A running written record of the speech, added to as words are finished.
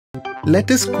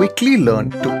Let us quickly learn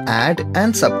to add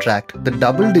and subtract the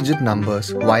double-digit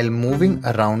numbers while moving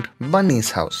around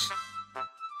Bunny's house.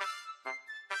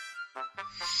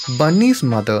 Bunny's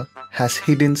mother has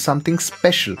hidden something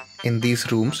special in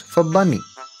these rooms for Bunny.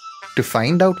 To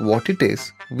find out what it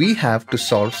is, we have to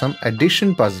solve some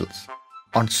addition puzzles.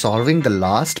 On solving the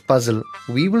last puzzle,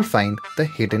 we will find the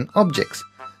hidden objects.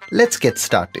 Let's get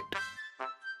started.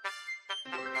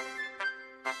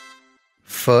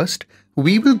 First,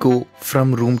 we will go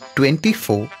from room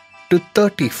 24 to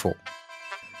 34.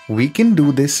 We can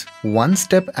do this one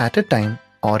step at a time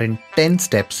or in 10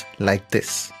 steps like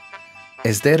this.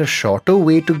 Is there a shorter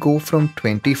way to go from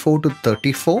 24 to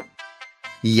 34?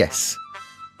 Yes.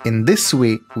 In this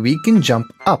way, we can jump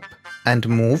up and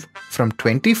move from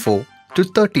 24 to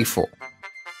 34.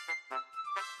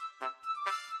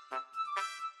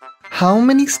 How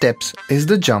many steps is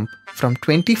the jump from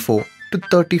 24 to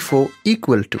 34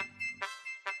 equal to?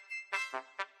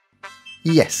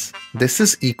 Yes, this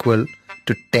is equal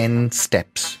to 10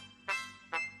 steps.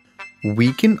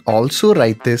 We can also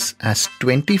write this as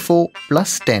 24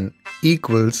 plus 10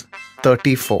 equals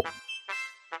 34.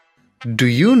 Do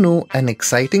you know an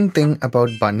exciting thing about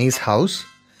Bunny's house?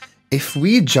 If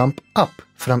we jump up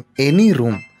from any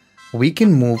room, we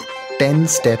can move 10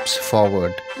 steps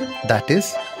forward. That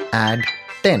is, add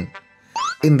 10.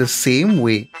 In the same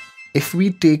way, if we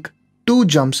take 2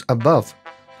 jumps above,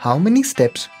 how many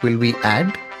steps will we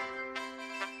add?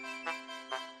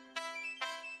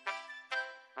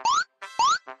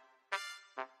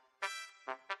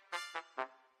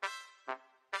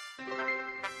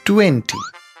 "20.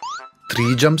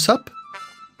 3 jumps up,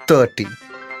 30.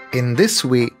 In this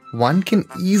way, one can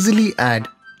easily add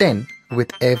 10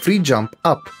 with every jump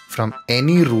up from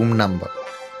any room number.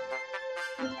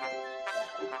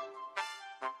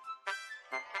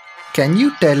 Can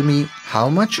you tell me how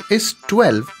much is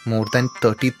 12 more than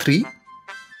 33?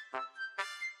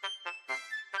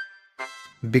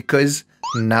 Because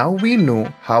now we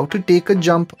know how to take a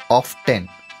jump of 10.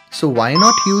 So why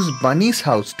not use Bunny's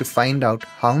house to find out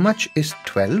how much is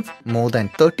 12 more than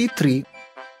 33?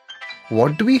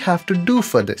 What do we have to do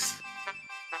for this?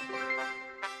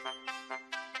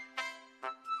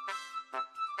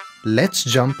 Let's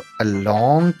jump a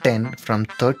long 10 from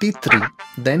 33,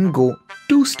 then go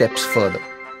 2 steps further.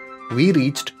 We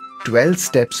reached 12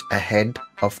 steps ahead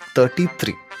of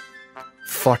 33.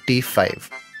 45.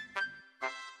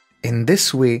 In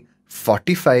this way,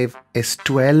 45 is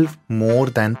 12 more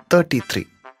than 33.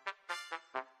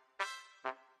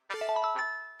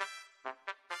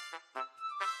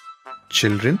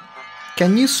 Children,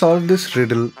 can you solve this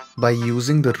riddle by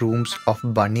using the rooms of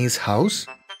Bunny's house?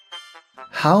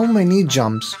 How many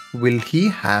jumps will he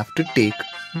have to take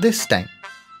this time?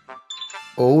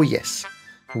 Oh yes,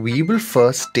 we will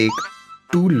first take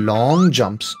 2 long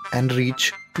jumps and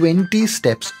reach 20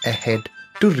 steps ahead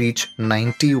to reach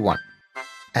 91.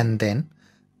 And then,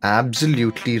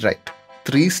 absolutely right,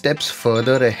 3 steps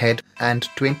further ahead and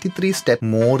 23 steps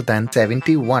more than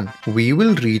 71, we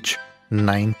will reach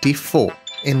 94.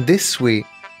 In this way,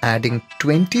 adding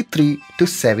 23 to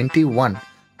 71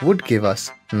 would give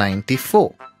us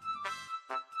 94.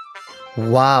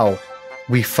 Wow!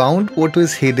 We found what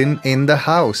was hidden in the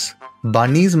house.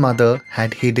 Bunny's mother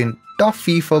had hidden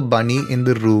toffee for Bunny in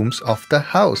the rooms of the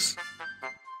house.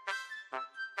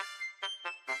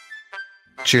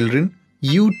 Children,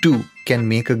 you too can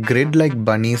make a grid like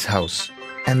Bunny's house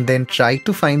and then try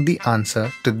to find the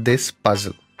answer to this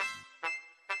puzzle.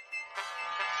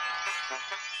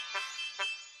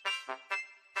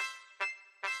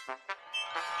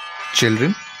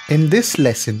 Children, in this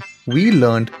lesson, we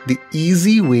learned the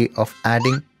easy way of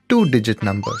adding 2-digit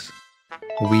numbers.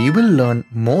 We will learn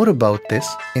more about this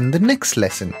in the next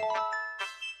lesson.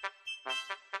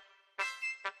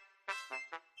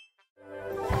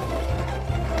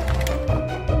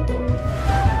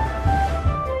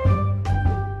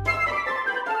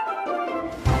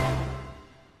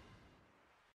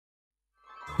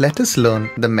 Let us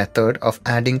learn the method of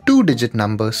adding 2-digit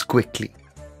numbers quickly.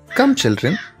 Come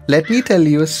children, let me tell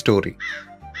you a story.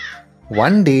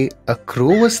 One day, a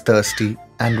crow was thirsty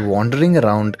and wandering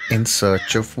around in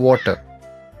search of water.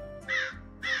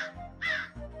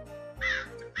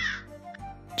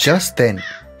 Just then,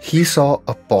 he saw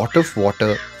a pot of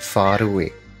water far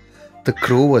away. The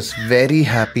crow was very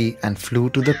happy and flew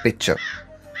to the pitcher.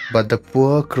 But the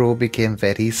poor crow became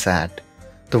very sad.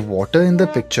 The water in the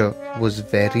pitcher was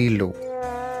very low.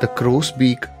 The crow's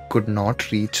beak could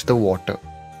not reach the water.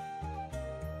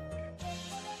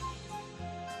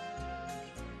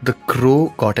 The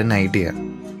crow got an idea.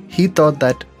 He thought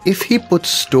that if he puts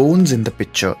stones in the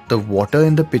pitcher, the water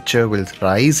in the pitcher will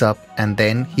rise up and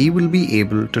then he will be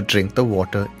able to drink the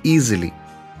water easily.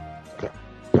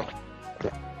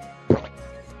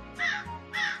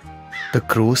 The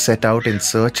crow set out in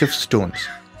search of stones.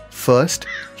 First,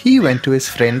 he went to his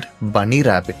friend Bunny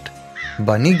Rabbit.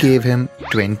 Bunny gave him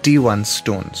 21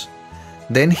 stones.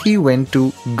 Then he went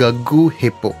to Gaggu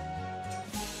Hippo,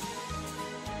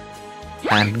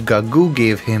 and Gaggu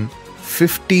gave him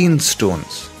 15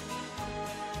 stones.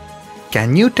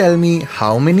 Can you tell me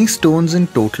how many stones in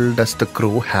total does the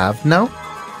crow have now?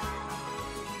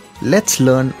 Let's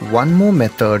learn one more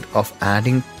method of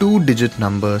adding two-digit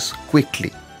numbers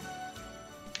quickly.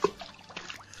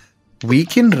 We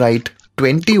can write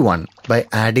 21 by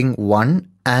adding 1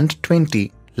 and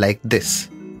 20 like this.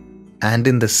 And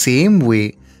in the same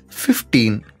way,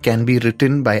 15 can be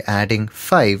written by adding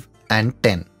 5 and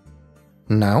 10.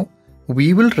 Now,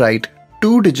 we will write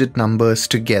two-digit numbers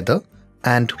together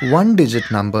and one-digit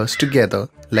numbers together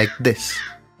like this.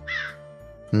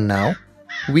 Now,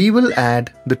 we will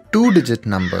add the two-digit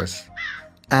numbers.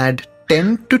 Add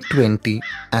 10 to 20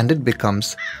 and it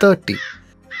becomes 30.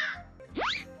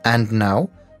 And now,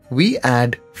 we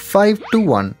add 5 to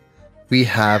 1, we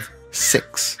have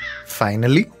 6.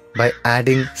 Finally, by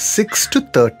adding 6 to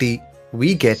 30,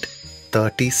 we get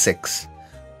 36.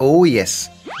 Oh yes,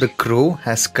 the crow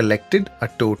has collected a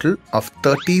total of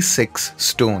 36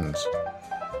 stones.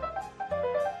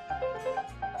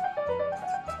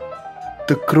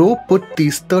 The crow put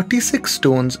these 36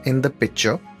 stones in the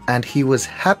pitcher and he was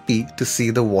happy to see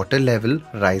the water level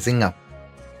rising up.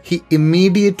 He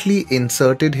immediately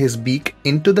inserted his beak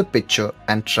into the pitcher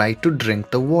and tried to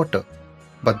drink the water,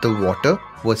 but the water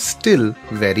was still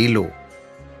very low.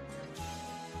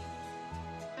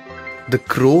 The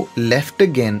crow left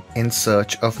again in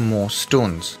search of more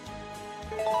stones.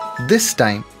 This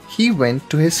time he went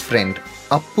to his friend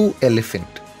Appu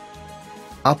Elephant.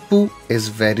 Appu is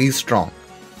very strong.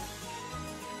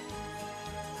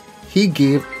 He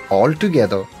gave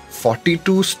altogether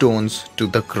 42 stones to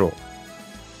the crow.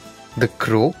 The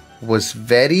crow was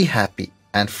very happy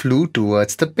and flew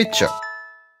towards the pitcher.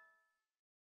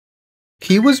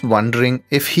 He was wondering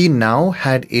if he now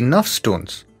had enough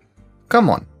stones. Come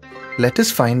on, let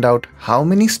us find out how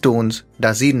many stones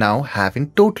does he now have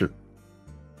in total.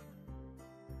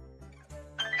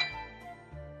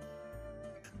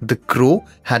 The crow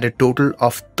had a total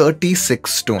of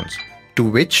 36 stones, to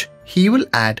which he will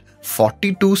add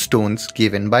 42 stones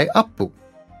given by Appu.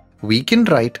 We can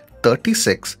write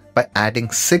 36 by adding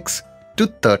 6 to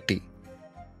 30.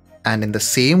 And in the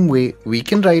same way, we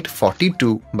can write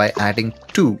 42 by adding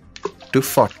 2 to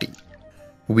 40.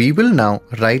 We will now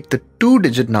write the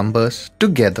two-digit numbers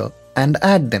together and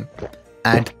add them.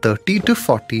 Add 30 to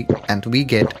 40 and we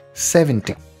get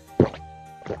 70.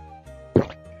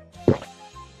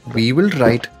 We will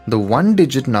write the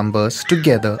one-digit numbers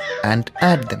together and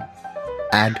add them.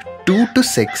 Add 2 to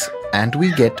 6 and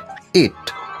we get 8.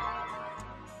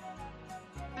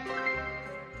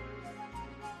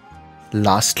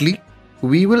 Lastly,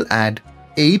 we will add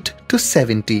 8 to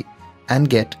 70 and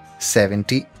get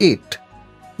 78.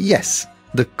 Yes,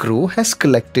 the crow has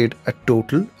collected a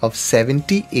total of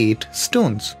 78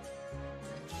 stones.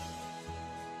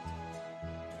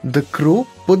 The crow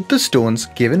put the stones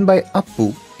given by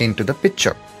Appu into the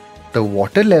pitcher. The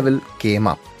water level came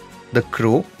up. The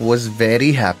crow was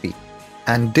very happy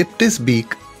and dipped his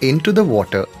beak into the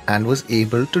water and was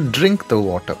able to drink the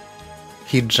water.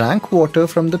 He drank water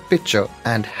from the pitcher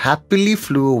and happily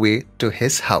flew away to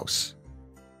his house.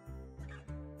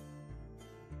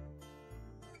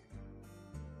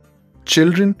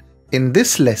 Children, in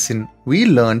this lesson, we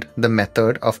learned the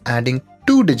method of adding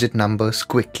two-digit numbers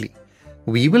quickly.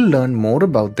 We will learn more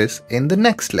about this in the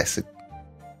next lesson.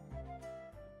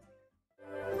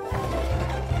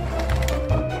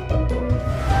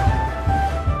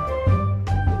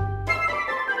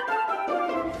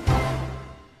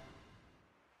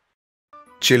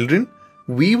 Children,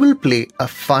 we will play a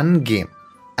fun game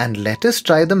and let us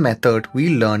try the method we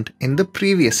learned in the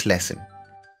previous lesson.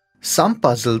 Some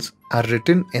puzzles are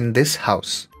written in this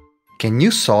house. Can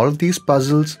you solve these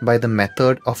puzzles by the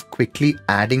method of quickly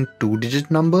adding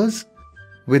two-digit numbers?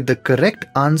 With the correct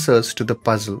answers to the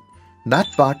puzzle, that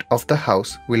part of the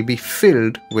house will be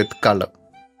filled with color.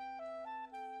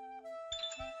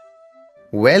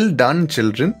 Well done,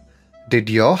 children! Did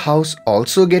your house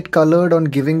also get colored on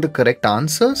giving the correct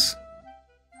answers?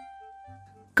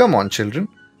 Come on, children,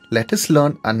 let us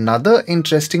learn another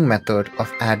interesting method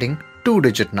of adding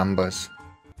two-digit numbers.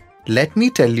 Let me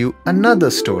tell you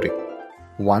another story.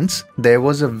 Once there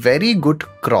was a very good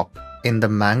crop in the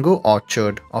mango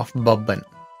orchard of Babban.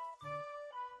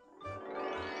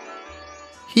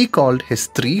 He called his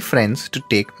 3 friends to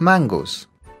take mangoes.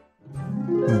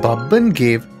 Babban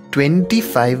gave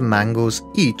 25 mangoes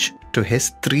each to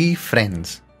his 3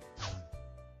 friends.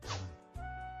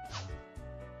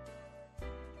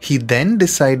 He then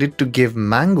decided to give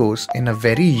mangoes in a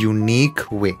very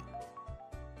unique way.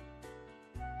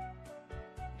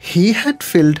 He had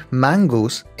filled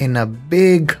mangoes in a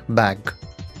big bag.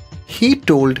 He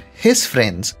told his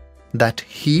friends that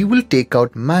he will take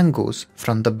out mangoes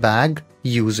from the bag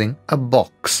using a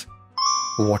box.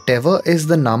 Whatever is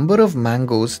the number of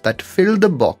mangoes that fill the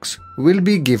box will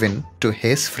be given to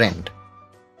his friend.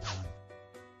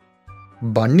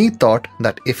 Bunny thought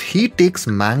that if he takes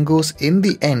mangoes in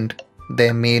the end,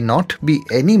 there may not be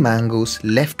any mangoes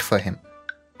left for him,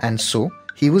 and so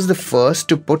he was the first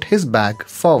to put his bag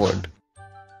forward.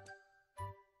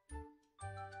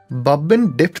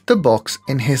 Babban dipped the box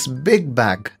in his big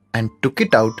bag and took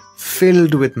it out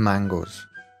filled with mangoes.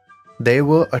 There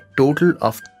were a total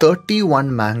of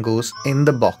 31 mangoes in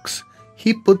the box.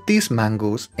 He put these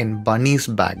mangoes in Bunny's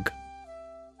bag.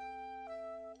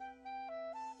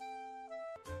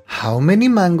 How many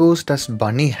mangoes does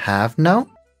Bunny have now?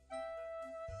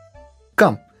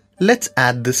 Come, let's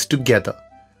add this together.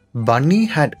 Bunny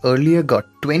had earlier got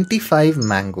 25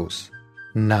 mangoes.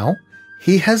 Now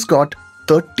he has got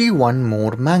 31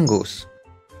 more mangoes.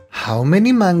 How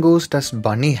many mangoes does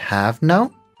Bunny have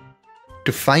now?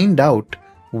 To find out,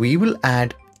 we will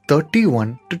add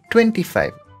 31 to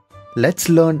 25. Let's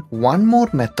learn one more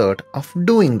method of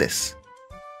doing this.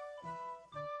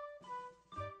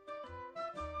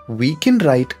 We can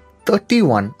write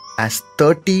 31 as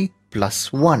 30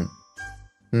 plus 1.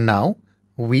 Now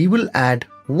we will add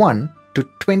 1 to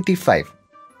 25.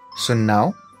 So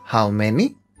now how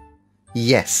many?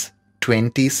 Yes,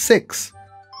 26.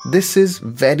 This is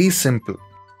very simple.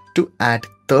 To add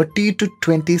 30 to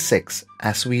 26,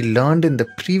 as we learned in the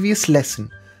previous lesson,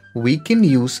 we can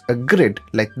use a grid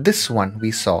like this one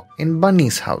we saw in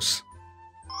Bunny's house.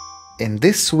 In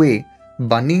this way,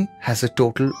 Bunny has a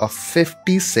total of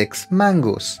 56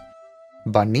 mangoes.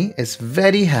 Bunny is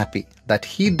very happy that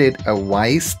he did a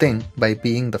wise thing by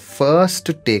being the first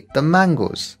to take the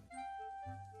mangoes.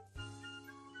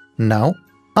 Now,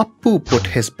 Appu put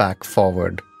his bag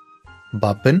forward.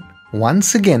 Babban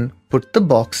once again put the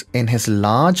box in his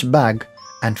large bag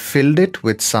and filled it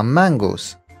with some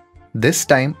mangoes. This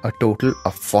time a total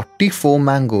of 44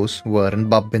 mangoes were in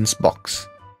Babban's box.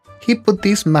 He put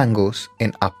these mangoes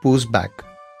in Appu's bag.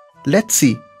 Let's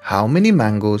see how many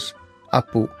mangoes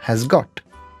Appu has got.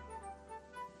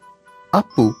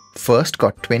 Appu first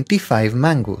got 25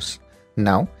 mangoes.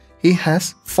 Now he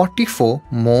has 44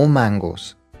 more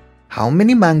mangoes. How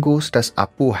many mangoes does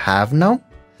Appu have now?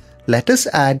 Let us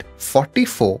add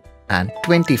 44 and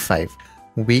 25.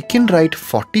 We can write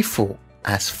 44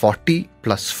 as 40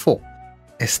 plus 4.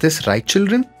 Is this right,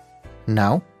 children?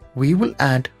 Now we will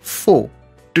add 4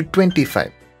 to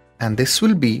 25 and this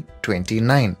will be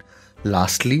 29.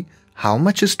 Lastly, how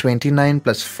much is 29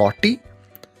 plus 40?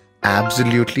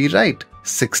 Absolutely right,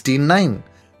 69.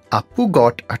 Appu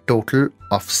got a total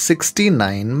of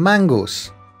 69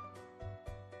 mangoes.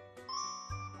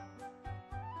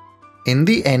 In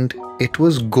the end, it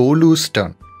was Golu's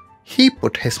turn. He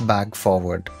put his bag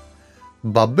forward.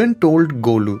 Babban told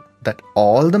Golu that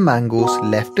all the mangoes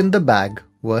left in the bag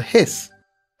were his.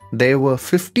 There were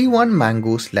 51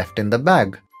 mangoes left in the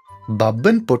bag.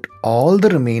 Babban put all the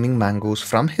remaining mangoes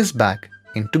from his bag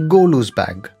into Golu's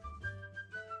bag.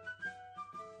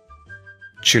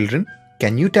 Children,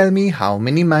 can you tell me how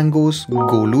many mangoes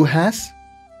Golu has?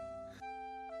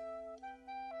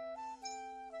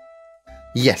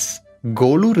 Yes,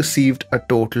 Golu received a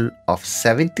total of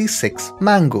 76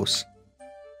 mangoes.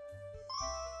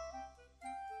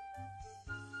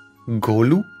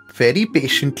 Golu very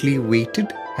patiently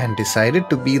waited and decided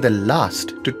to be the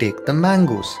last to take the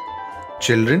mangoes.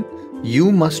 Children,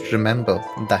 you must remember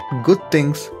that good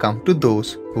things come to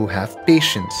those who have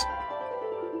patience.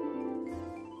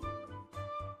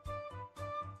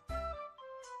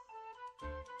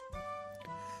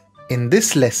 In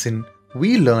this lesson,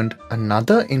 we learned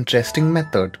another interesting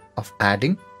method of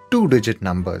adding two-digit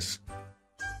numbers.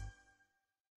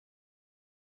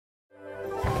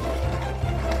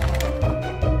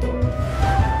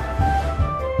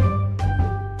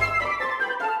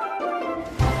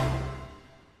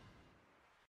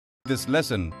 This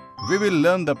lesson, we will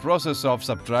learn the process of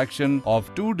subtraction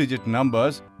of two-digit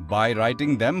numbers by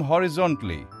writing them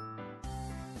horizontally.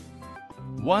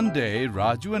 One day,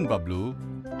 Raju and Bablu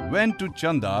went to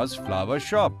Chanda's flower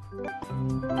shop.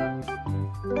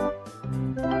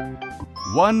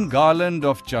 One garland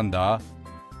of chanda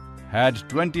had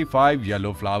 25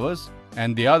 yellow flowers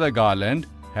and the other garland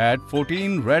had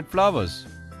 14 red flowers.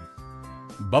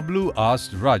 Bablu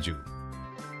asked Raju,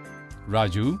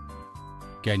 Raju,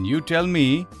 can you tell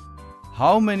me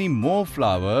how many more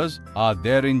flowers are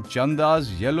there in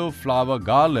Chanda's yellow flower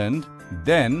garland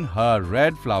than her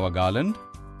red flower garland?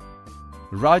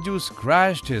 Raju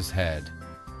scratched his head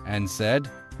and said,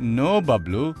 No,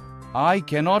 Bablu, I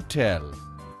cannot tell.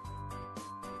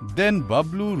 Then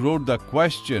Bablu wrote the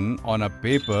question on a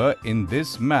paper in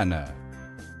this manner.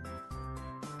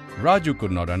 Raju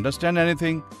could not understand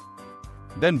anything.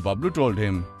 Then Bablu told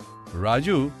him,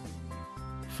 Raju,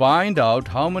 find out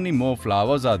how many more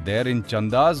flowers are there in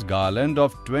Chanda's garland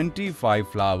of 25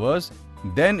 flowers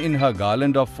than in her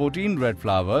garland of 14 red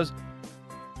flowers.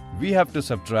 We have to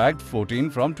subtract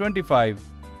 14 from 25.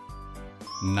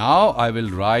 Now I will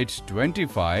write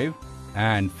 25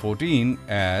 and 14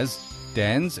 as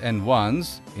tens and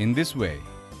ones in this way.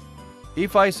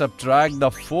 If I subtract the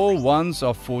 4 ones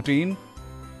of 14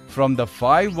 from the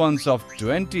 5 ones of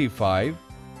 25,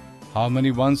 how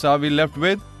many ones are we left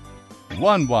with?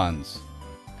 1 ones.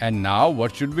 And now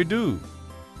what should we do?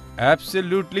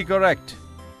 Absolutely correct.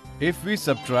 If we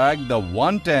subtract the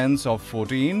 1 tens of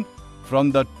 14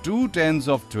 from the 2 tens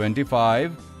of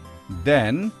 25,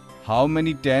 then how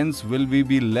many tens will we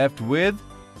be left with?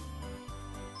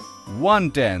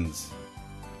 1 tens.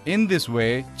 In this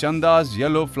way, Chanda's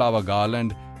yellow flower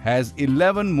garland has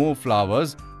 11 more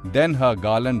flowers than her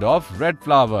garland of red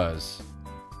flowers.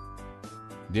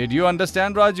 Did you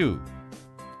understand, Raju?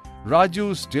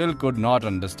 Raju still could not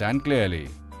understand clearly.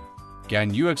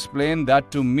 Can you explain that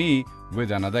to me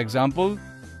with another example?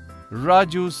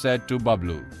 Raju said to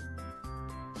Bablu,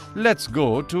 Let's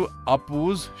go to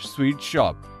Appu's sweet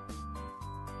shop.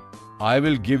 I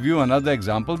will give you another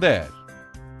example there.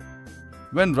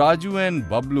 When Raju and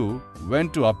Bablu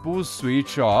went to Appu's sweet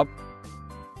shop,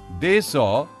 they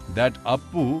saw that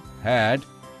Appu had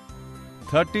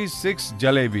 36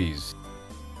 jalebis.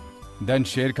 Then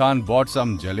Sher Khan bought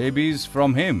some jalebis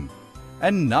from him,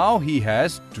 and now he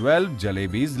has 12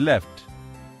 jalebis left.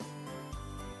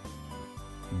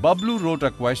 Bablu wrote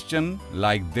a question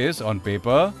like this on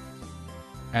paper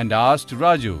and asked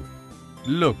Raju,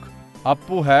 Look,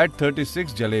 Appu had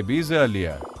 36 jalebis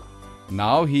earlier.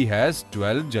 Now he has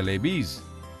 12 jalebis.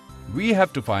 We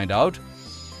have to find out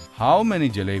how many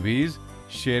jalebis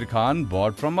Sher Khan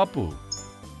bought from Appu.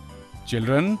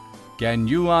 Children, can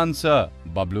you answer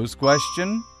Bablu's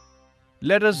question?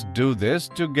 Let us do this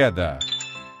together.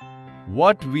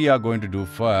 What we are going to do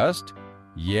first?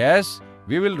 Yes,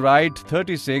 we will write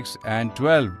 36 and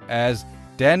 12 as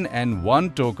 10 and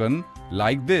 1 token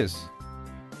like this.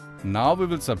 Now we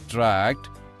will subtract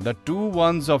the 2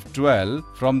 ones of 12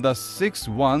 from the 6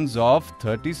 ones of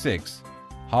 36.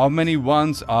 How many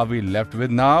ones are we left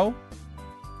with now?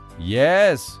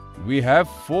 Yes, we have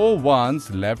 4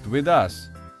 ones left with us.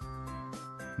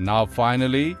 Now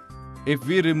finally, if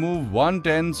we remove 1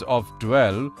 tenth of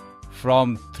 12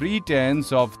 from 3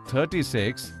 tenths of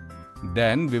 36,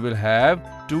 then we will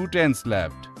have 2 tenths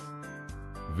left.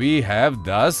 We have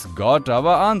thus got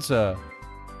our answer.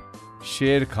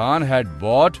 Sher Khan had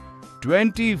bought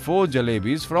 24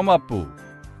 jalebis from Appu.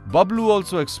 Bablu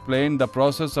also explained the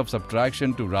process of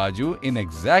subtraction to Raju in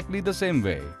exactly the same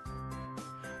way.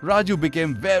 Raju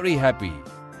became very happy.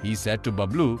 He said to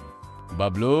Bablu,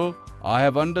 Bablu, I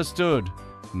have understood.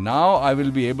 Now I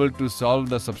will be able to solve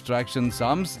the subtraction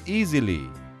sums easily.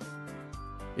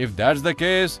 If that's the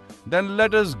case, then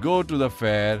let us go to the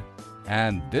fair,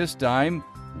 and this time,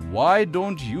 why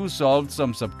don't you solve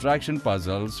some subtraction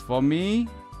puzzles for me?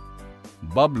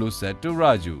 Bablu said to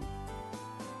Raju.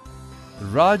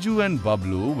 Raju and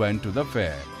Bablu went to the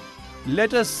fair.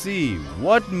 Let us see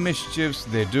what mischiefs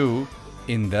they do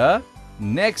in the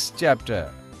next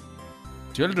chapter.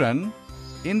 Children,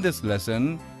 in this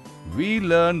lesson, we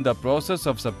learned the process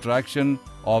of subtraction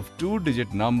of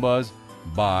 2-digit numbers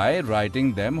by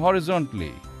writing them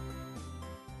horizontally.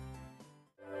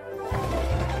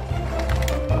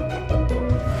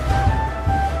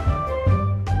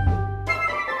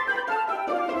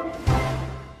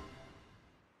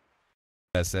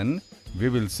 Lesson, we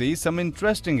will see some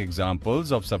interesting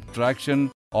examples of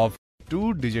subtraction of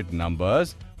 2-digit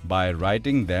numbers by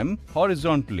writing them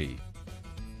horizontally.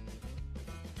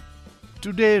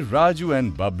 Today, Raju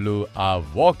and Bablu are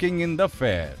walking in the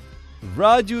fair.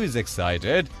 Raju is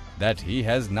excited that he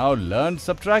has now learned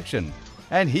subtraction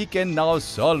and he can now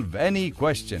solve any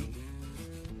question.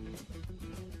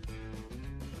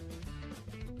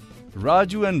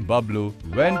 Raju and Bablu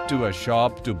went to a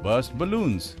shop to burst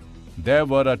balloons. There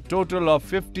were a total of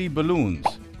 50 balloons.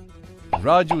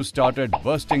 Raju started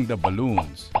bursting the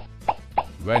balloons.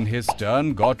 When his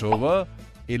turn got over,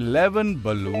 11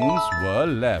 balloons were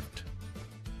left.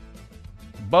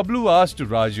 Bablu asked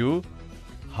Raju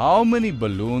how many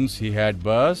balloons he had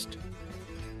burst.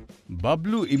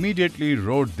 Bablu immediately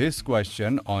wrote this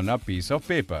question on a piece of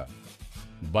paper.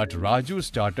 But Raju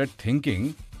started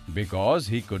thinking because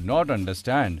he could not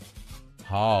understand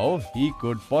how he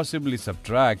could possibly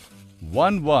subtract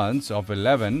 1 ones of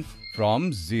 11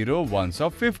 from 0 ones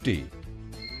of 50.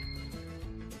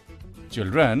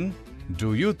 Children,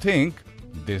 do you think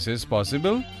this is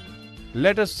possible?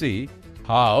 Let us see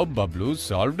how Bablu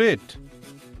solved it.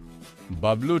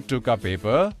 Bablu took a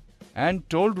paper and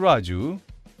told Raju,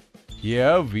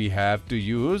 here we have to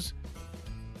use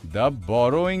the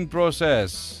borrowing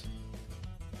process.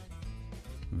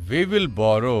 We will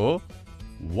borrow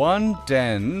 1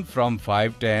 10 from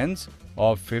 5 tens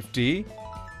of 50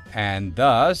 and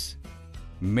thus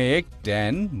make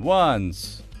 10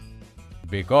 ones.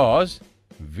 Because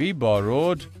we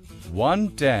borrowed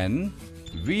 1 10,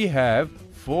 we have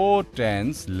 4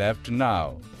 tens left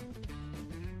now.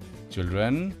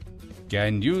 Children,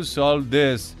 can you solve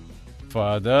this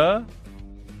further?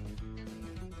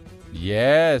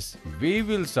 Yes, we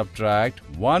will subtract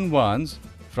 1 ones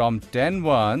from 10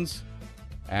 ones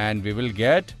and we will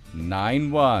get 9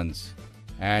 ones.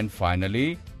 And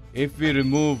finally, if we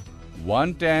remove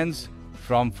 1 tens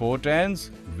from 4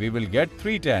 tens, we will get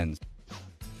 3 tens.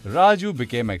 Raju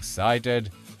became excited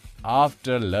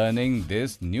after learning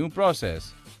this new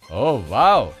process. Oh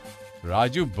wow!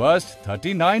 Raju burst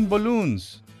 39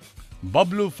 balloons.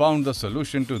 Bablu found the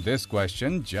solution to this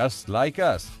question just like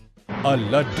us. A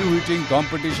laddu eating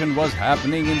competition was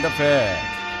happening in the fair.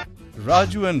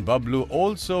 Raju and Bablu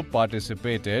also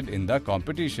participated in the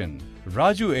competition.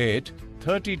 Raju ate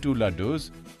 32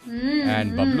 laddus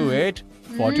and Bablu ate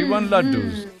 41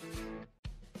 laddus.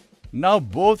 Now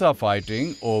both are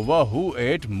fighting over who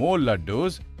ate more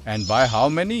laddus and by how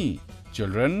many.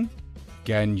 Children,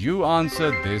 can you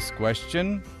answer this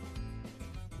question?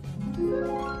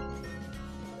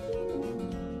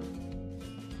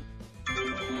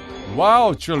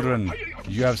 Wow, children,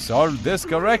 you have solved this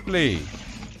correctly.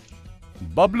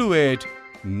 Bablu ate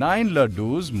 9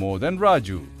 laddus more than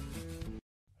Raju.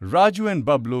 Raju and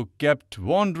Bablu kept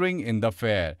wandering in the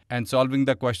fair and solving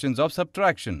the questions of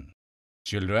subtraction.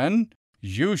 Children,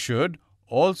 you should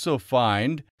also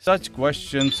find such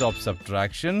questions of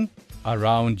subtraction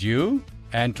around you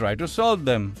and try to solve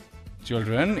them.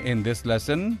 Children, in this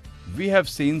lesson, we have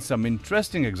seen some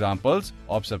interesting examples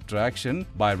of subtraction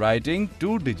by writing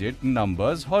 2-digit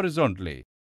numbers horizontally.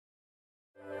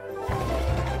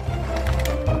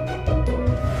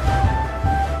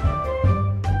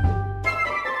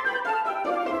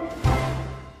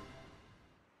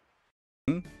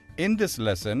 In this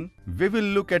lesson, we will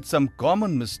look at some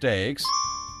common mistakes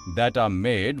that are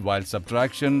made while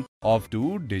subtraction of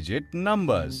 2-digit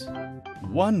numbers.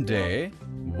 One day,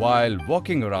 while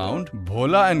walking around,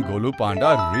 Bhola and Golu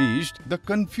Panda reached the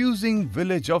confusing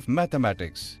village of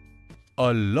mathematics.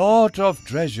 A lot of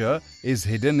treasure is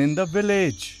hidden in the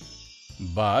village.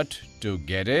 But to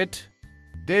get it,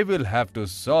 they will have to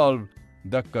solve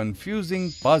the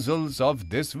confusing puzzles of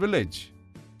this village.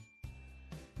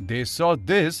 They saw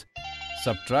this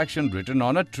subtraction written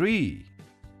on a tree.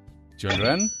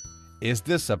 Children, is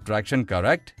this subtraction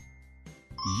correct?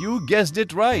 You guessed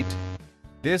it right.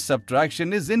 This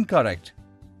subtraction is incorrect.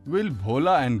 Will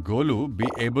Bhola and Golu be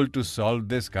able to solve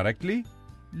this correctly?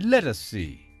 Let us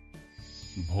see.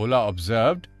 Bhola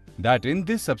observed that in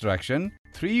this subtraction,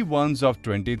 3 ones of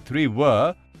 23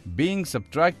 were being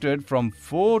subtracted from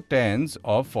 4 tens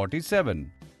of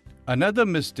 47. Another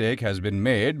mistake has been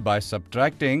made by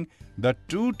subtracting the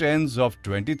 2 tens of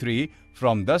 23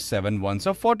 from the 7 ones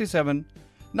of 47.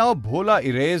 Now Bhola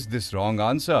erased this wrong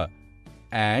answer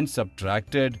and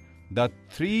subtracted the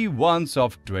 3 ones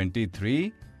of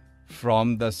 23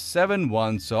 from the 7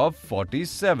 ones of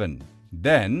 47.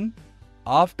 Then,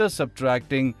 after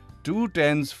subtracting 2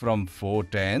 tens from 4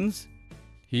 tens,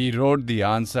 he wrote the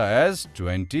answer as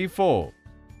 24.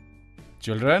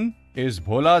 Children, is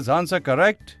Bhola's answer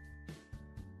correct?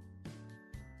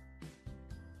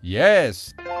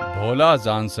 Yes, Bhola's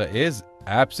answer is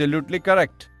absolutely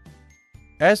correct.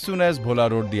 As soon as Bhola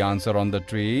wrote the answer on the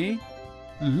tree,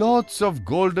 lots of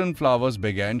golden flowers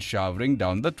began showering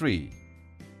down the tree.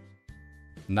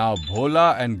 Now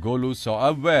Bhola and Golu saw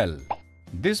a well.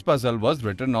 This puzzle was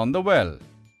written on the well.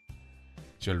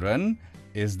 Children,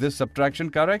 is this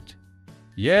subtraction correct?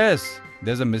 Yes,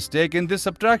 there's a mistake in this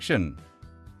subtraction.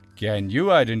 Can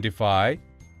you identify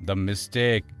the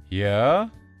mistake here?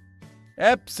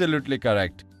 Absolutely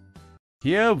correct.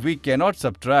 Here we cannot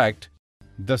subtract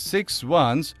the 6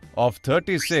 ones of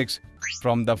 36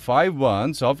 from the 5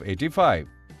 ones of 85.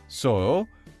 So,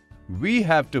 we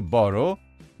have to borrow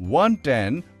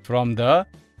 110 from the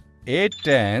 8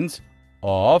 tens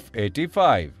of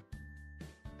 85.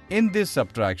 In this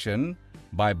subtraction,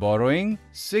 by borrowing,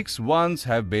 6 ones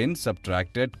have been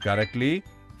subtracted correctly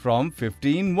from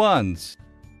 15 ones.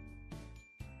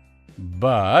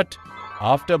 But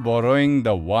after borrowing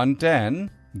the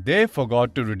 110, they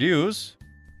forgot to reduce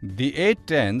the 8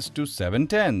 tens to 7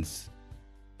 tens.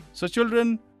 So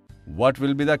children, what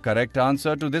will be the correct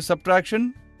answer to this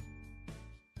subtraction?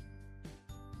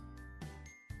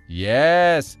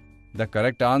 Yes, the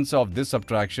correct answer of this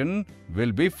subtraction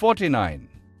will be 49.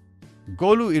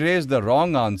 Golu erased the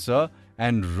wrong answer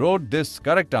and wrote this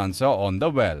correct answer on the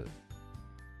well.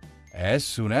 As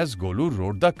soon as Golu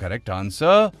wrote the correct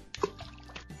answer,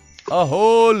 a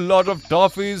whole lot of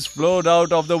toffees flowed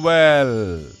out of the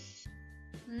well.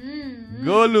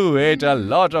 Golu ate a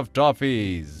lot of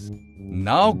toffees.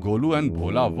 Now Golu and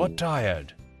Bhola were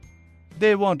tired.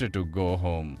 They wanted to go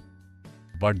home.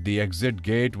 But the exit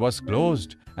gate was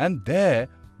closed and there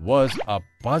was a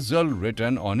puzzle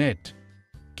written on it.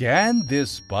 Can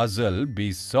this puzzle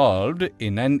be solved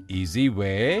in an easy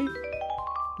way?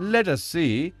 Let us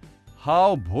see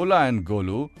how Bhola and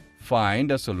Golu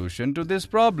find a solution to this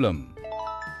problem.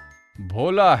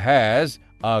 Bhola has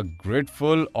a grid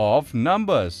full of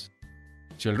numbers.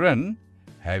 Children,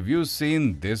 have you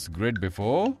seen this grid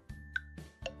before?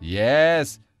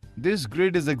 Yes, this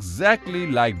grid is exactly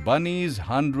like Bunny's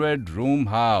 100-room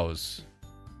house.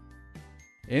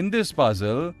 In this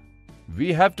puzzle,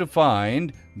 we have to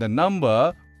find the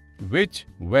number which,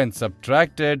 when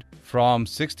subtracted from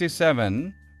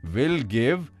 67, will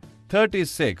give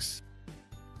 36.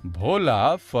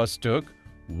 Bhola first took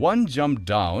one jump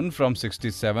down from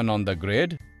 67 on the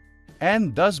grid,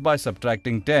 and thus by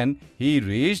subtracting 10, he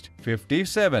reached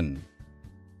 57.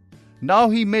 Now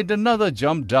he made another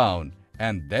jump down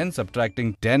and then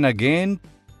subtracting 10 again.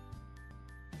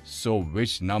 So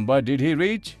which number did he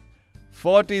reach?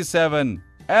 47.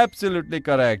 Absolutely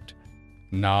correct.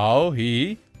 Now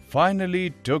he finally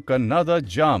took another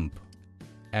jump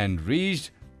and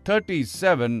reached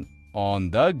 37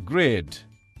 on the grid.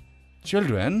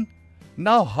 Children,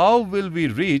 now how will we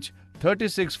reach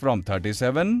 36 from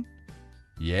 37?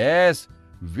 Yes,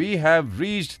 we have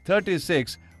reached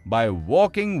 36 by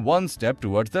walking one step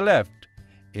towards the left.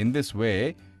 In this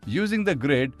way, using the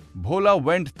grid, Bhola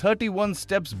went 31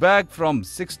 steps back from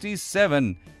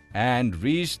 67 and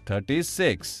reached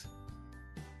 36.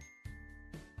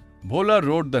 Bhola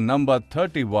wrote the number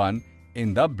 31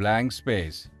 in the blank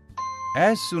space.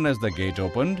 As soon as the gate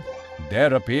opened,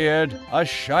 there appeared a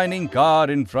shining car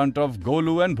in front of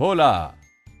Golu and Bhola.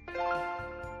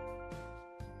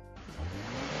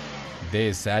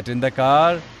 They sat in the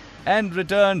car and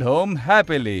returned home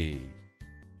happily.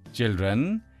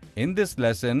 Children, in this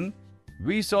lesson,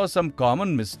 we saw some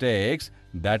common mistakes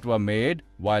that were made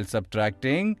while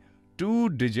subtracting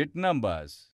two-digit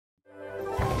numbers.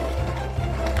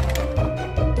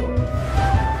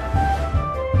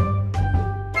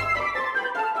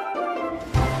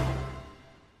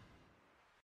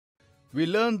 We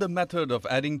learned the method of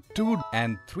adding 2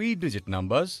 and 3-digit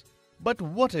numbers. But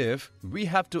what if we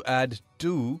have to add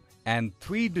 2 and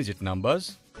 3-digit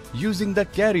numbers using the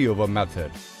carryover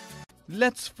method?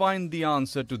 Let's find the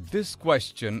answer to this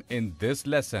question in this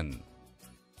lesson.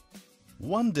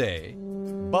 One day,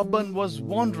 Babban was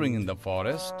wandering in the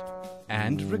forest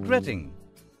and regretting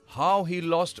how he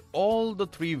lost all the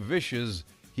 3 wishes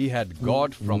he had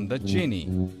got from the genie.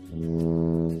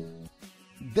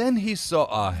 Then he saw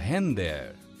a hen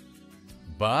there.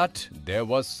 But there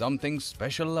was something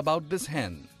special about this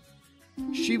hen.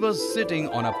 She was sitting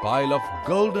on a pile of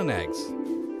golden eggs.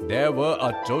 There were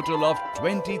a total of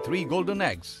 23 golden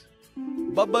eggs.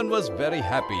 Babban was very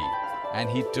happy and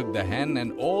he took the hen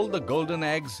and all the golden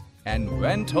eggs and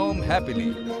went home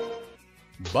happily.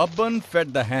 Babban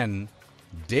fed the hen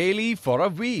daily for a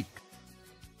week.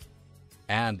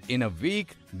 And in a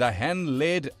week, the hen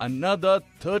laid another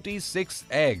 36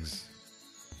 eggs.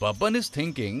 Babban is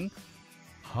thinking,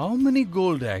 how many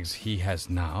gold eggs he has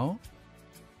now?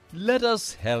 Let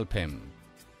us help him.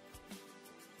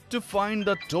 To find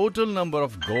the total number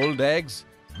of gold eggs,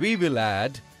 we will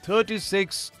add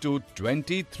 36 to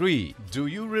 23. Do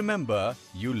you remember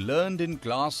you learned in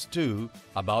class 2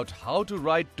 about how to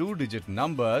write two-digit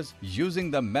numbers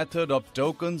using the method of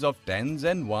tokens of tens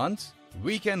and ones?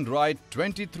 We can write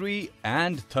 23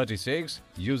 and 36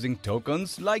 using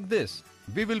tokens like this.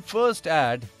 We will first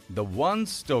add the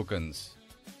ones tokens.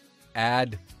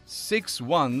 Add 6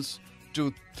 ones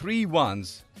to 3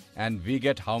 ones and we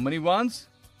get how many ones?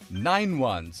 9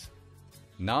 ones.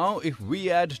 Now if we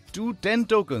add 2 10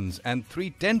 tokens and 3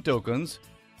 10 tokens,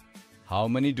 how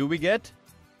many do we get?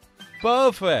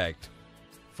 Perfect!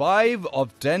 5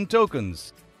 of 10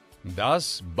 tokens.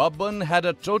 Thus, Babban had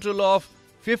a total of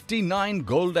 59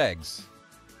 gold eggs.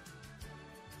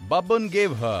 Babban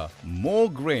gave her more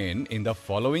grain in the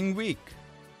following week,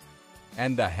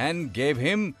 and the hen gave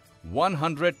him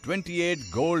 128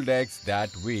 gold eggs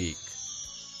that week.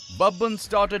 Babban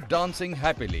started dancing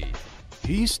happily.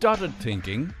 He started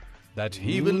thinking that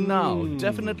he will now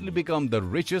definitely become the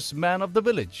richest man of the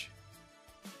village.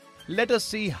 Let us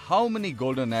see how many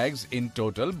golden eggs in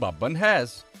total Babban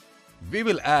has. We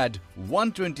will add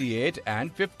 128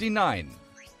 and 59.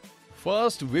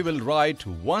 First, we will write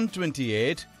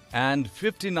 128 and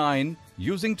 59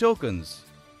 using tokens.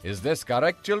 Is this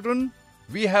correct, children?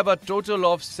 We have a total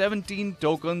of 17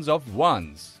 tokens of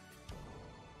ones.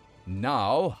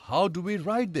 Now, how do we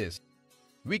write this?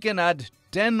 We can add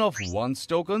 10 of ones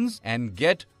tokens and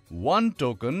get 1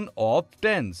 token of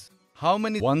tens. How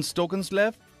many ones tokens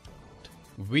left?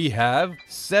 We have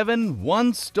 7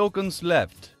 ones tokens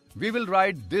left. We will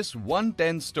write this 1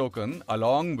 tens token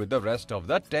along with the rest of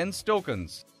the tens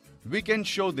tokens. We can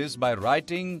show this by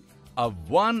writing a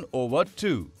 1 over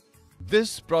 2.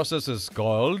 This process is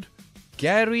called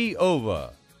carry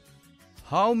over.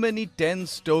 How many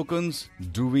tens tokens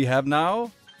do we have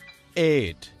now?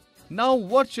 8. Now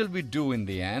what shall we do in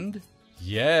the end?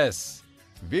 Yes,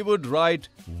 we would write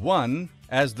 1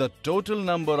 as the total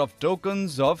number of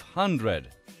tokens of 100.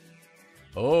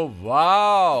 Oh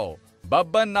wow!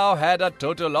 Babban now had a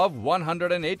total of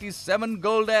 187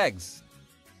 gold eggs.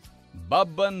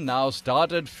 Babban now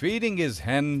started feeding his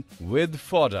hen with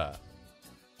fodder.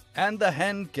 And the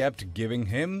hen kept giving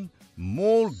him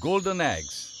more golden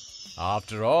eggs.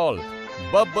 After all,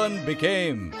 Babban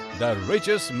became the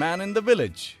richest man in the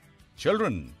village.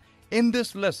 Children, in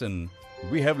this lesson,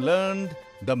 we have learned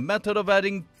the method of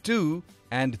adding 2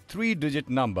 and 3-digit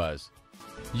numbers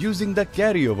using the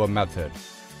carryover method.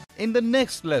 In the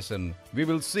next lesson, we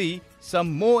will see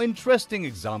some more interesting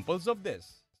examples of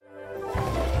this.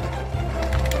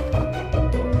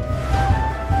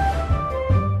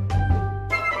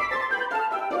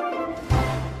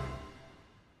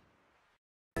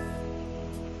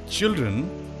 Children,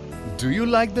 do you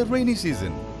like the rainy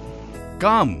season?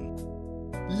 Come,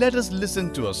 let us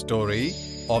listen to a story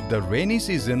of the rainy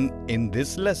season in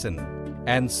this lesson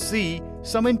and see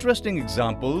some interesting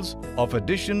examples of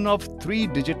addition of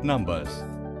 3-digit numbers.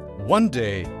 One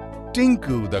day,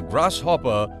 Tinku the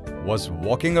grasshopper was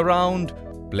walking around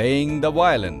playing the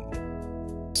violin.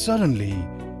 Suddenly,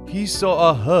 he saw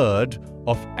a herd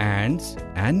of ants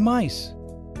and mice.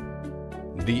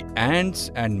 The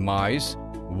ants and mice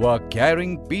were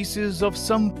carrying pieces of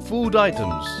some food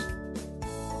items.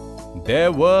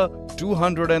 There were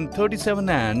 237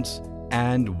 ants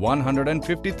and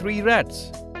 153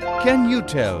 rats. Can you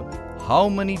tell how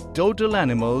many total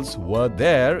animals were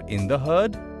there in the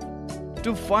herd?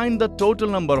 To find the total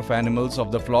number of animals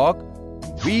of the flock,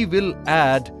 we will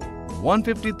add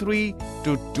 153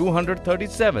 to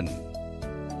 237.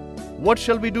 What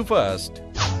shall we do first?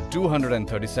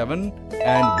 237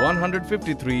 and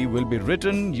 153 will be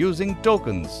written using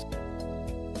tokens.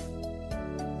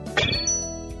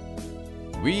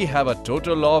 We have a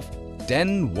total of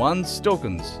 10 ones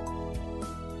tokens.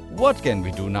 What can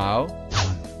we do now?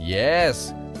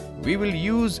 Yes, we will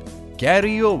use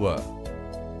carryover.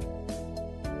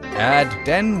 Add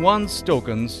 10 ones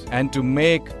tokens and to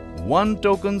make 1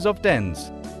 tokens of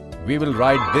tens. We will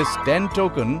write this 10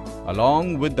 token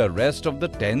along with the rest of the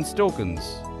tens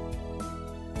tokens.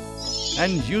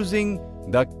 And using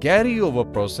the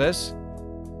carryover process,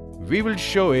 we will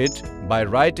show it by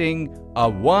writing a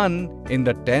 1 in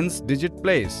the tens digit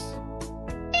place.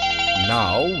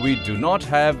 Now we do not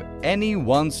have any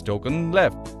ones token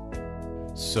left.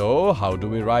 So how do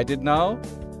we write it now?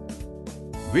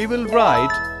 We will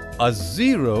write a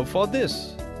 0 for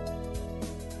this.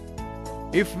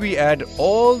 If we add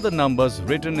all the numbers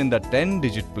written in the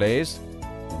 10-digit place,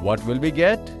 what will we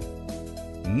get?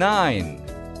 9.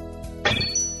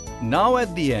 Now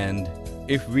at the end,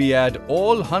 if we add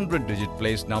all 100-digit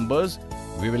place numbers,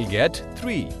 we will get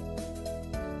 3.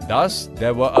 Thus,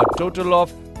 there were a total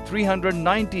of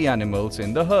 390 animals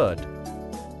in the herd.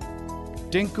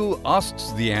 Tinku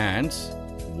asks the ants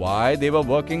why they were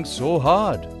working so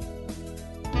hard.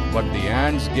 But the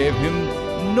ants gave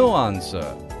him no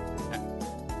answer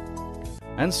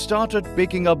and started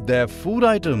picking up their food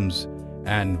items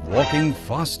and walking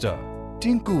faster.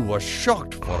 Tinku was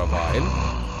shocked for a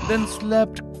while, then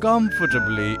slept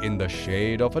comfortably in the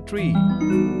shade of a tree.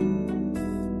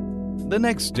 The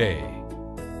next day,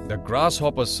 the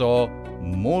grasshopper saw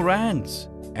more ants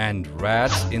and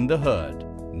rats in the herd.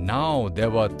 Now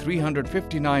there were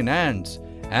 359 ants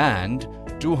and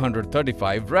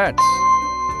 235 rats.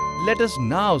 Let us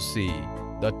now see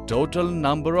the total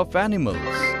number of animals.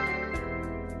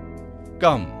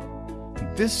 Come,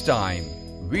 this time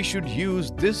we should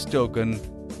use this token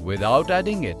without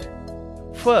adding it.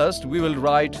 First, we will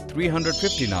write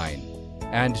 359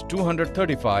 and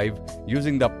 235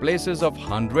 using the places of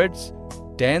hundreds,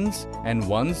 tens and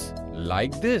ones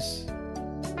like this.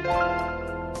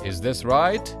 Is this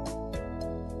right?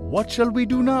 What shall we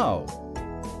do now?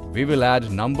 We will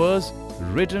add numbers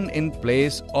written in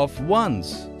place of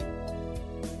ones.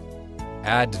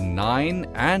 Add 9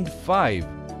 and 5,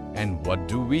 and what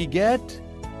do we get?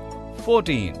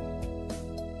 14.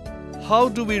 How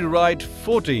do we write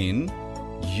 14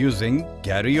 using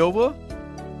carryover?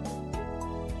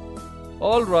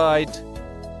 Alright,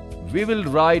 we will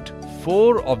write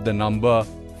 4 of the number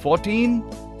 14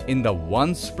 in the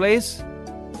ones place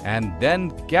and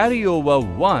then carry over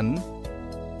 1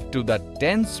 to the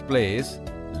tens place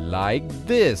like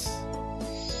this.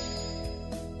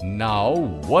 Now,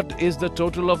 what is the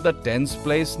total of the tens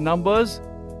place numbers?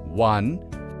 1,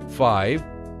 5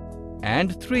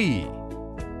 and 3.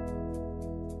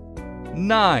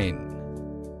 9.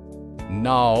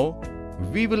 Now,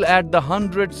 we will add the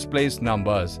hundreds place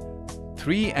numbers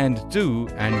 3 and 2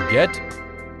 and get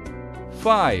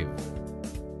 5.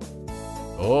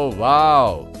 Oh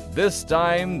wow! This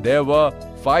time there were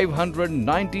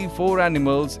 594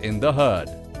 animals in the herd.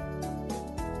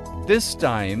 This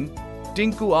time,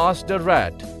 Tinku asked a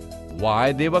rat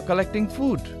why they were collecting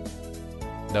food.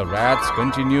 The rats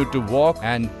continued to walk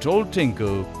and told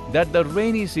Tinku that the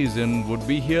rainy season would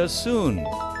be here soon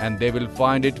and they will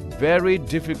find it very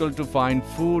difficult to find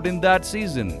food in that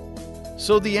season.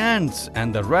 So the ants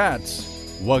and the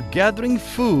rats were gathering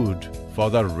food for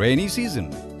the rainy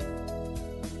season.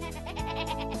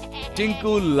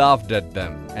 Tinku laughed at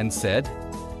them and said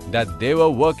that they were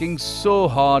working so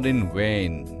hard in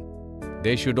vain.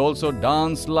 They should also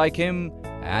dance like him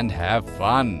and have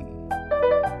fun.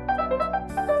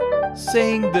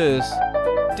 Saying this,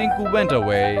 Tinku went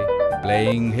away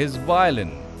playing his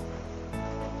violin.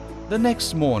 The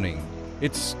next morning,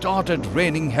 it started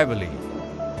raining heavily.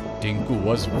 Tinku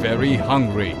was very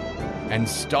hungry and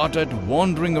started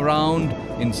wandering around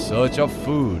in search of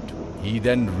food. He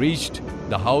then reached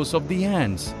the house of the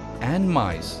ants and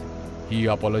mice. He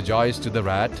apologized to the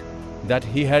rat that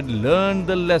he had learned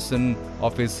the lesson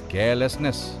of his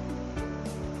carelessness.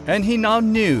 And he now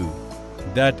knew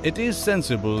that it is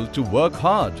sensible to work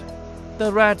hard.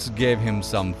 The rats gave him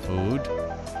some food,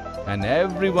 and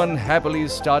everyone happily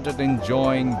started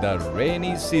enjoying the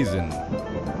rainy season.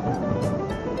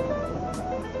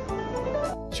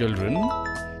 Children,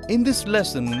 in this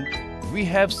lesson, we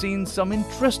have seen some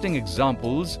interesting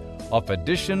examples of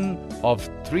addition of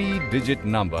 3-digit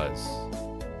numbers.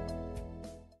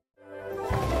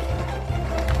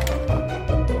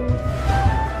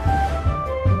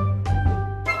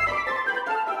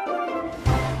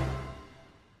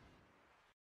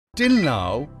 Till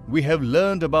now, we have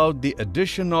learned about the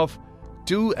addition of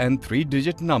 2 and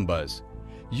 3-digit numbers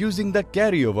using the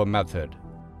carryover method.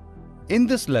 In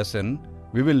this lesson,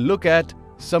 we will look at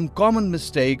some common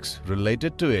mistakes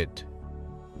related to it.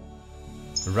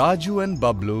 Raju and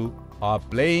Bablu are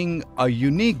playing a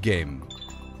unique game.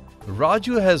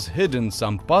 Raju has hidden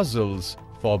some puzzles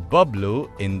for Bablu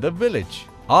in the village.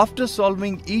 After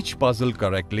solving each puzzle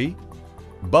correctly,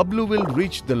 Bablu will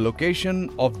reach the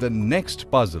location of the next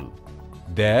puzzle.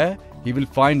 There, he will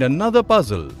find another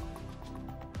puzzle.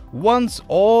 Once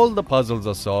all the puzzles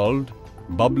are solved,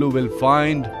 Bablu will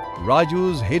find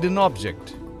Raju's hidden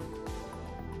object.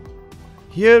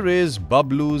 Here is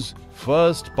Bablu's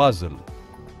first puzzle.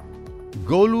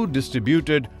 Golu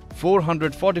distributed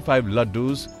 445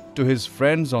 laddus to his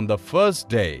friends on the first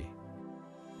day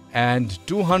and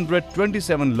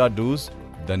 227 laddus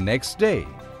the next day.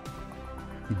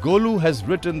 Golu has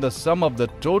written the sum of the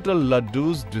total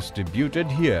laddus distributed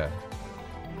here.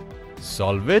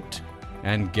 Solve it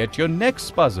and get your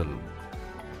next puzzle.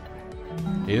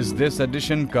 Is this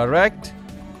addition correct?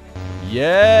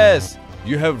 Yes,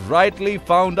 you have rightly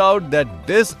found out that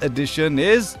this addition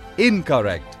is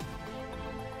incorrect.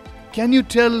 Can you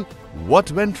tell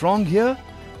what went wrong here?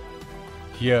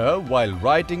 Here, while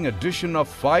writing addition of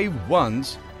 5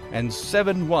 ones and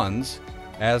 7 ones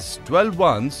as 12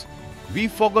 ones, we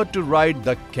forgot to write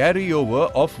the carryover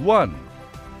of 1.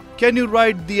 Can you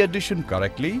write the addition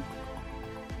correctly?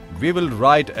 we will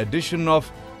write addition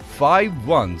of 5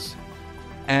 ones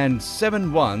and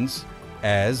 7 ones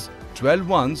as 12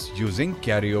 ones using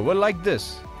carryover like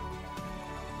this.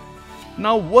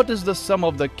 Now what is the sum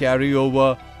of the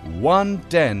carryover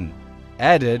 110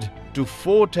 added to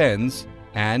 4 tens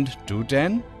and 2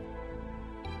 10?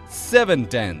 7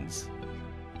 tens.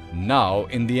 Now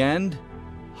in the end,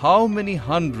 how many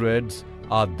hundreds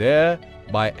are there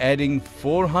by adding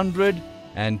 400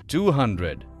 and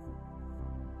 200?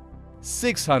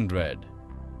 600.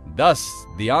 Thus,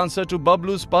 the answer to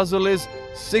Bablu's puzzle is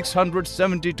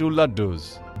 672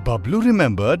 laddus. Bablu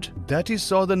remembered that he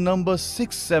saw the number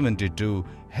 672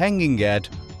 hanging at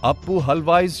Appu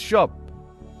Halwai's shop.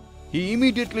 He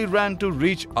immediately ran to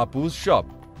reach Appu's shop.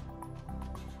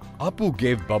 Appu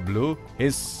gave Bablu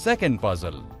his second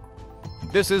puzzle.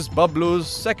 This is Bablu's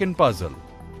second puzzle.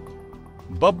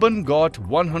 Babban got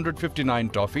 159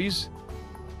 toffees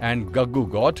and Gaggu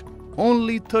got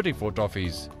only 34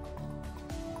 toffees.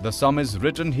 The sum is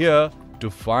written here to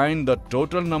find the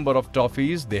total number of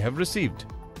toffees they have received.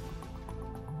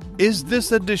 Is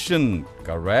this addition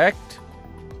correct?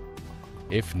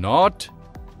 If not,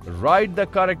 write the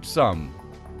correct sum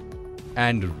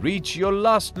and reach your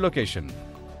last location.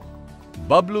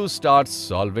 Bablu starts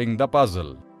solving the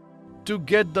puzzle. To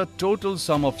get the total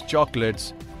sum of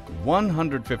chocolates,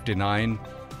 159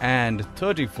 and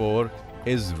 34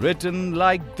 is written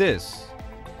like this.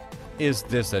 Is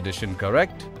this addition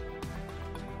correct?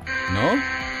 No?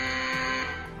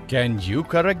 Can you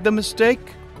correct the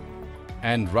mistake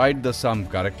and write the sum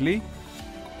correctly?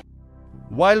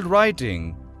 While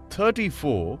writing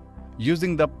 34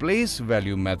 using the place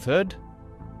value method,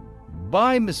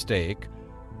 by mistake,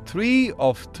 3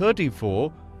 of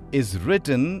 34 is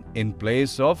written in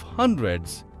place of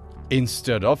hundreds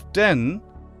instead of 10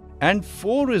 and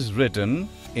 4 is written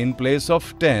in place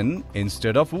of 10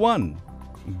 instead of 1.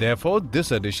 Therefore,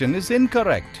 this addition is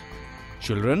incorrect.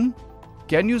 Children,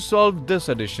 can you solve this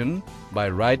addition by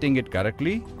writing it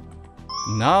correctly?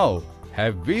 Now,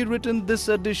 have we written this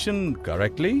addition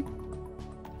correctly?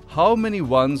 How many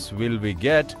ones will we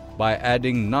get by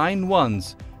adding 9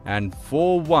 ones and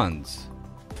 4 ones?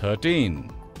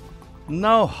 13.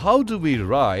 Now, how do we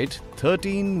write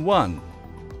 13 1?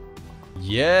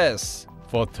 Yes,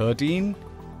 for 13,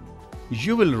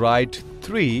 you will write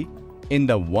 3 in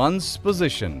the ones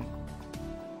position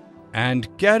and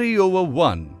carry over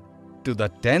 1 to the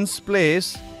tens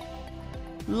place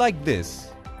like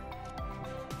this.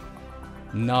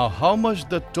 Now, how much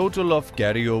the total of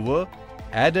carryover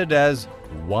added as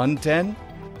 110,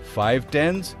 5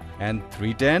 tens and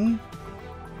 3 10?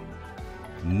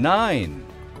 9.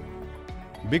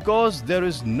 Because there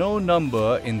is no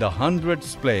number in the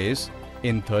hundreds place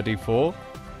in 34,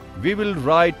 we will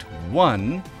write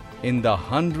 1 in the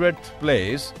 100th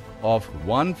place of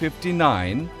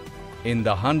 159 in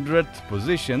the 100th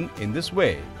position in this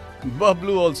way.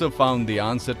 Bablu also found the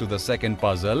answer to the second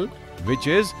puzzle, which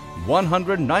is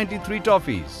 193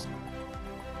 toffees.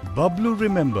 Bablu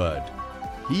remembered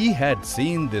he had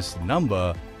seen this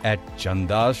number at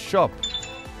Chanda's shop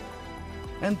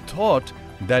and thought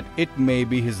that it may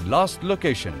be his last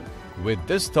location. With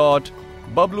this thought,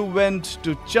 Bablu went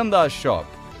to Chanda's shop.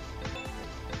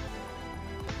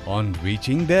 On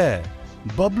reaching there,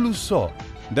 Bablu saw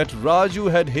that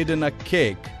Raju had hidden a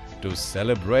cake to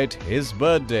celebrate his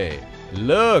birthday.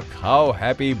 Look how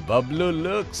happy Bablu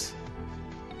looks.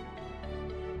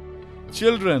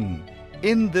 Children,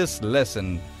 in this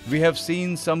lesson, we have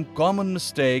seen some common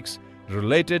mistakes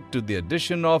related to the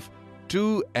addition of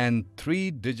 2 and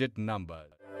 3-digit numbers.